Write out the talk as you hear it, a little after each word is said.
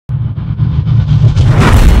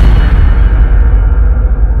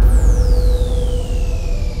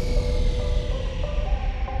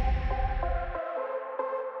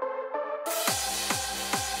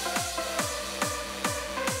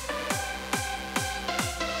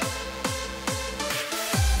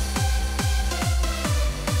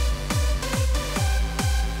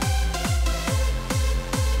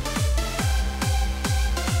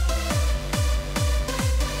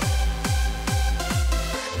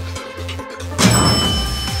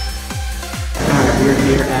We're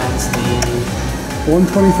here at the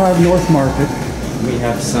 125 North Market. We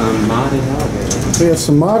have some modded elevators. We have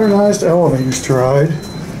some modernized elevators to ride.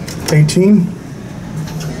 18.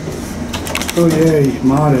 Oh yay,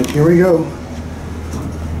 modded. Here we go.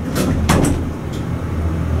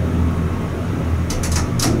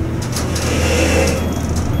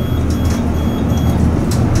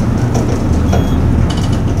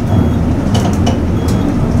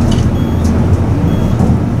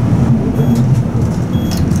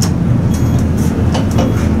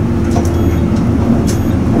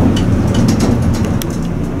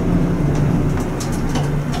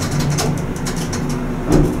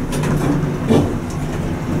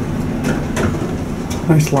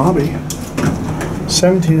 Nice lobby.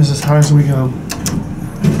 17 is as high as we go.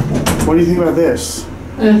 What do you think about this?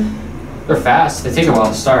 They're fast. They take a while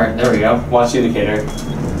to start. There we go. Watch the indicator.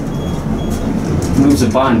 Moves a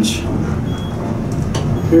bunch.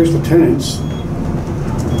 Here's the tenants.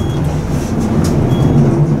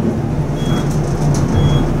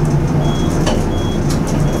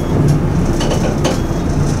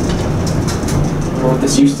 What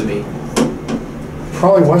this used to be.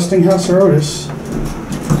 Probably Westinghouse or Otis.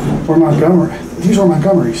 Or Montgomery. These are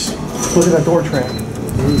Montgomerys. Look at that door track.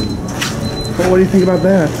 But what do you think about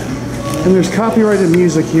that? And there's copyrighted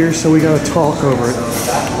music here, so we gotta talk over it.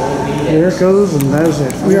 There it goes, and that is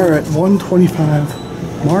it. We are at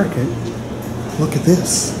 125 Market. Look at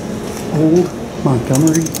this. Old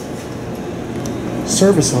Montgomery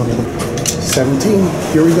Service elevator.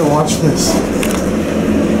 17. Here we go, watch this.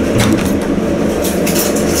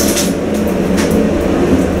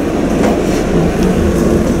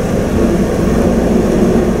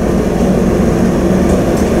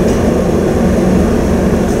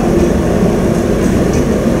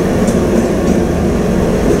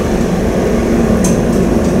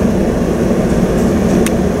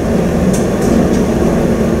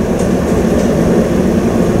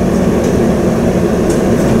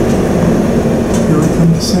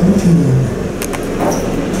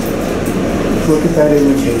 Look at that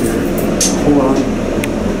indicator. Hold on.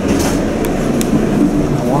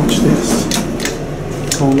 Now watch this.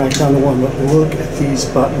 Going back down to 1, but look at these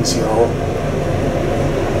buttons, y'all.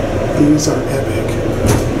 These are epic.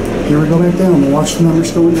 Here we go back down. We'll watch the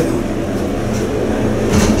numbers going down.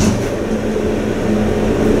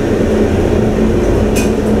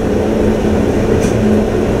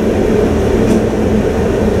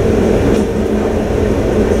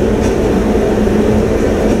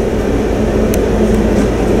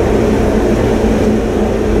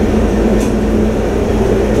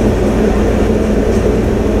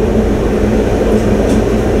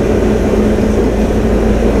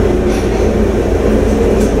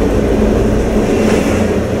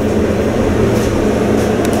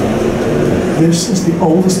 This is the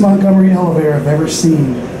oldest Montgomery elevator I've ever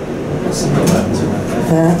seen.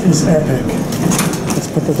 That is epic. Let's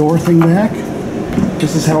put the door thing back.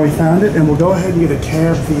 This is how we found it, and we'll go ahead and get a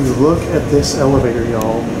cab view. Look at this elevator,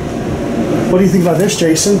 y'all. What do you think about this,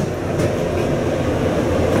 Jason?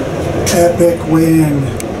 Epic win.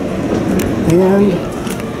 And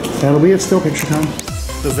that'll be it. Still picture time.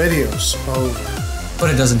 The video's over.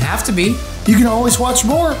 But it doesn't have to be. You can always watch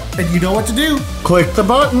more, and you know what to do. Click the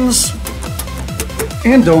buttons.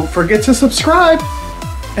 And don't forget to subscribe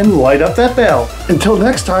and light up that bell. Until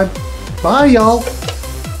next time, bye y'all.